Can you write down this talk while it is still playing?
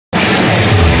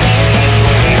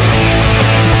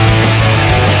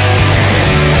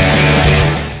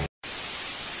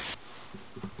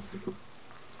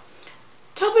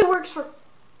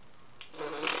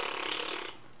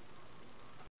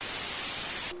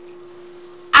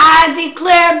I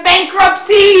declare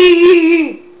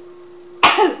bankruptcy!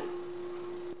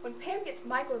 When Pam gets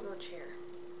Michael's little chair,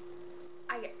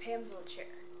 I get Pam's little chair.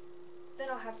 Then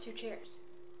I'll have 2 chairs.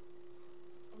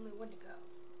 Only one to go.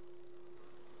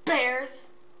 Bears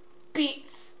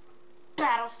beats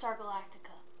Battlestar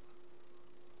Galactica.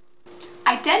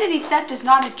 Identity theft is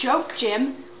not a joke,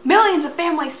 Jim. Millions of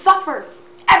families suffer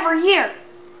every year.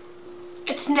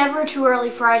 It's never too early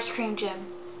for ice cream, Jim.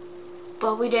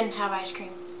 But we didn't have ice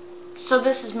cream. So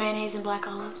this is mayonnaise and black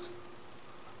olives.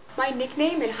 My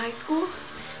nickname in high school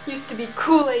used to be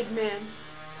Kool-Aid Man.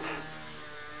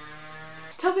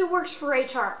 Toby works for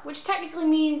HR, which technically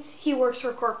means he works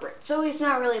for corporate, so he's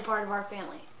not really a part of our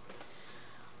family.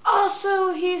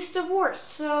 Also, he's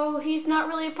divorced, so he's not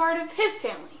really a part of his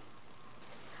family.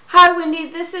 Hi,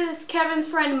 Wendy. This is Kevin's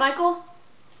friend, Michael.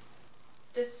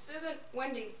 This isn't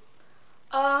Wendy.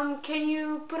 Can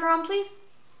you put her on, please?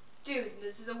 Dude,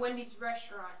 this is a Wendy's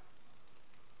restaurant.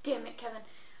 Damn it, Kevin.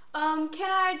 Can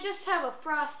I just have a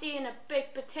Frosty and a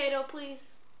baked potato, please?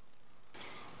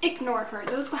 Ignore her.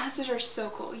 Those glasses are so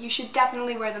cool. You should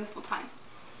definitely wear them full time.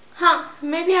 Huh,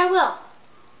 maybe I will.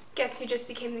 Guess who just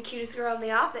became the cutest girl in the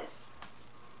office?